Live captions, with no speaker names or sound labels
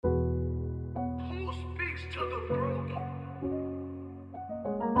speaks to the broken?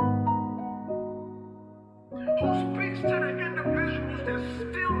 Who speaks to the individuals that's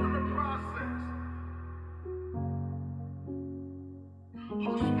still in the process? Who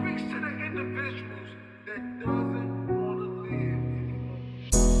speaks to the individuals that doesn't want to live anymore?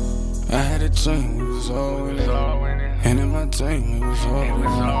 I had a dream, we was all winning. And in my dream, we was all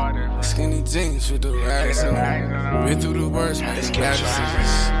winning. Skinny jeans with the rags in them. Been through the worst, making bad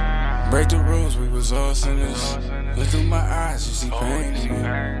decisions. Break the rules, we was all sinners. Look through my eyes, you see pain in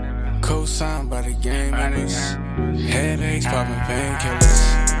me. Co-signed by the game owners. Headaches, popping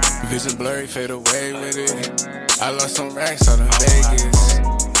painkillers. Vision blurry, fade away with it. I lost some racks out in Vegas.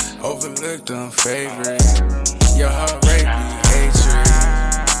 Overlooked, unfavorite. Your heart rate be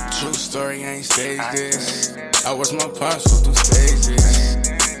hatred. True story, ain't staged this. I watched my pops go through stages.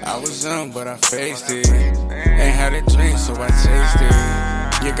 I was young, but I faced it. Ain't had a dream, so I chased it.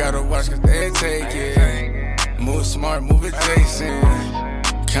 You gotta watch, cause they take it. Move smart, move adjacent.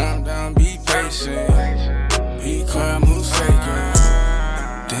 Calm down, be patient. Be quiet, move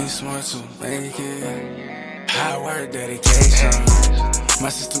sacred. Think smart to make it. Hard work, dedication. My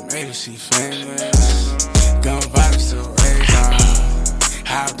sister made it, she famous. Gun violence still raised on.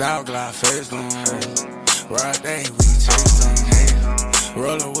 Hopped out, glide face on. Raw day, we chase them.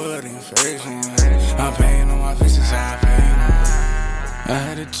 Roll the wood and face them. I'm paying on my faces, I pay on. I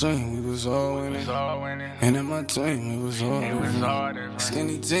had a dream, we was all winning. And in my dream, we was all winning.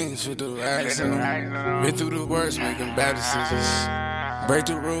 Skinny jeans with the rags in them. Been through the worst, making bad decisions. Break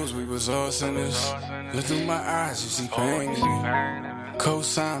the rules, we was all sinners. Look through my eyes, you see pain in me.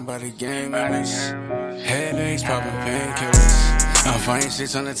 Co-signed by the game owners. Headaches, popping painkillers. I'm finding shit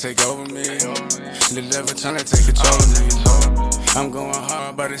tryna take over me. The devil tryna take control of me. I'm going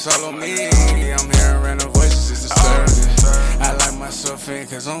hard, but it's all on me. I'm hearing random voices, it's disturbing. I like myself in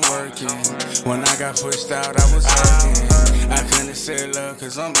cause I'm working. When I got pushed out, I was hurting. I couldn't say love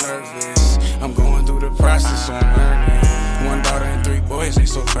cause I'm nervous. I'm going through the process, so I'm learning. One daughter and 3 boys, they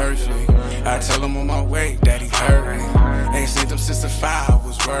so perfect. I tell them on my way, daddy hurting. Ain't seen them since the 5, I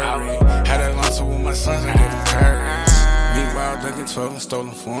was worried. Had a lunch with my sons, I gave them courage. Meanwhile, ducking 12 and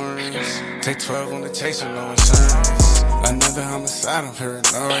stolen foreigns. Take 12 on the chase with no insurance. Another homicide, I'm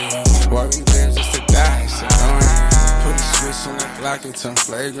paranoid. Why we there just to die, it's annoying. Put a switch on the block, it turn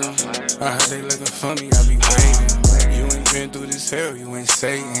flagrant. I heard they looking for me, I be waiting. You ain't been through this hell, you ain't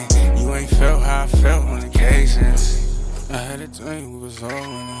Satan. You ain't felt how I felt on occasions. I had a dream, we was all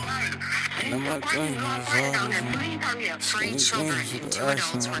winning. And in my dream, we was all winning. Skinny jeans with the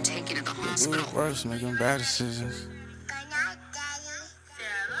accent. They do the worst, making bad decisions.